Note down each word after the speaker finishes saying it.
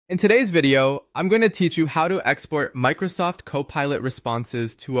In today's video, I'm going to teach you how to export Microsoft Copilot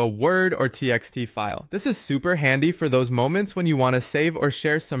responses to a Word or TXT file. This is super handy for those moments when you want to save or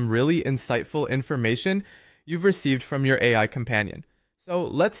share some really insightful information you've received from your AI companion. So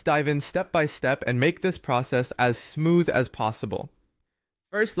let's dive in step by step and make this process as smooth as possible.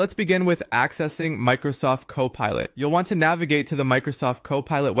 First, let's begin with accessing Microsoft Copilot. You'll want to navigate to the Microsoft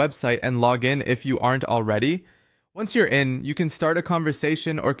Copilot website and log in if you aren't already. Once you're in, you can start a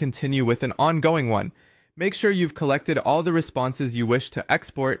conversation or continue with an ongoing one. Make sure you've collected all the responses you wish to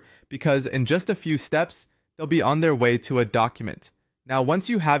export because in just a few steps, they'll be on their way to a document. Now, once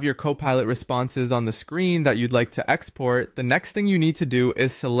you have your Copilot responses on the screen that you'd like to export, the next thing you need to do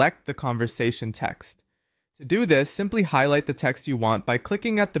is select the conversation text. To do this, simply highlight the text you want by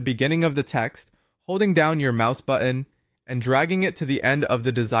clicking at the beginning of the text, holding down your mouse button, and dragging it to the end of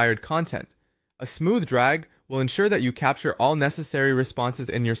the desired content. A smooth drag will ensure that you capture all necessary responses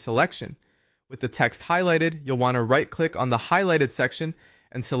in your selection. With the text highlighted, you'll want to right-click on the highlighted section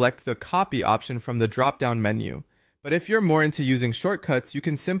and select the Copy option from the drop-down menu. But if you're more into using shortcuts, you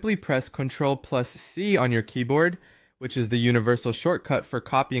can simply press Ctrl+C on your keyboard, which is the universal shortcut for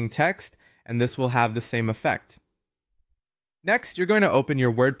copying text, and this will have the same effect. Next, you're going to open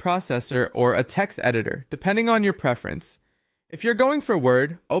your word processor or a text editor, depending on your preference. If you're going for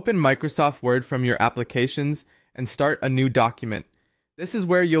Word, open Microsoft Word from your applications and start a new document. This is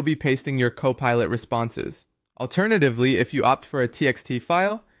where you'll be pasting your Copilot responses. Alternatively, if you opt for a TXT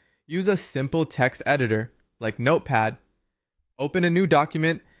file, use a simple text editor like Notepad. Open a new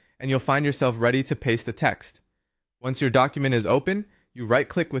document and you'll find yourself ready to paste the text. Once your document is open, you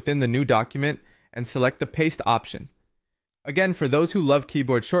right-click within the new document and select the Paste option. Again, for those who love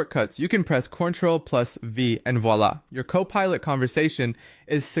keyboard shortcuts, you can press Ctrl+V and voila, your Copilot conversation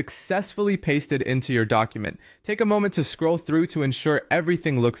is successfully pasted into your document. Take a moment to scroll through to ensure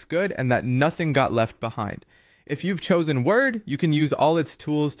everything looks good and that nothing got left behind. If you've chosen Word, you can use all its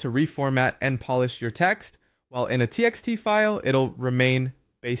tools to reformat and polish your text, while in a TXT file, it'll remain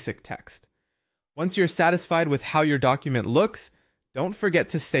basic text. Once you're satisfied with how your document looks, don't forget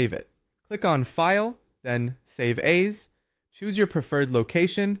to save it. Click on File, then Save As. Choose your preferred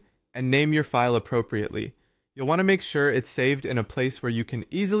location and name your file appropriately. You'll want to make sure it's saved in a place where you can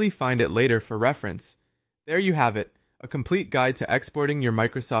easily find it later for reference. There you have it, a complete guide to exporting your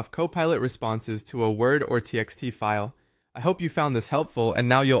Microsoft Copilot responses to a Word or TXT file. I hope you found this helpful, and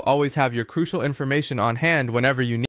now you'll always have your crucial information on hand whenever you need it.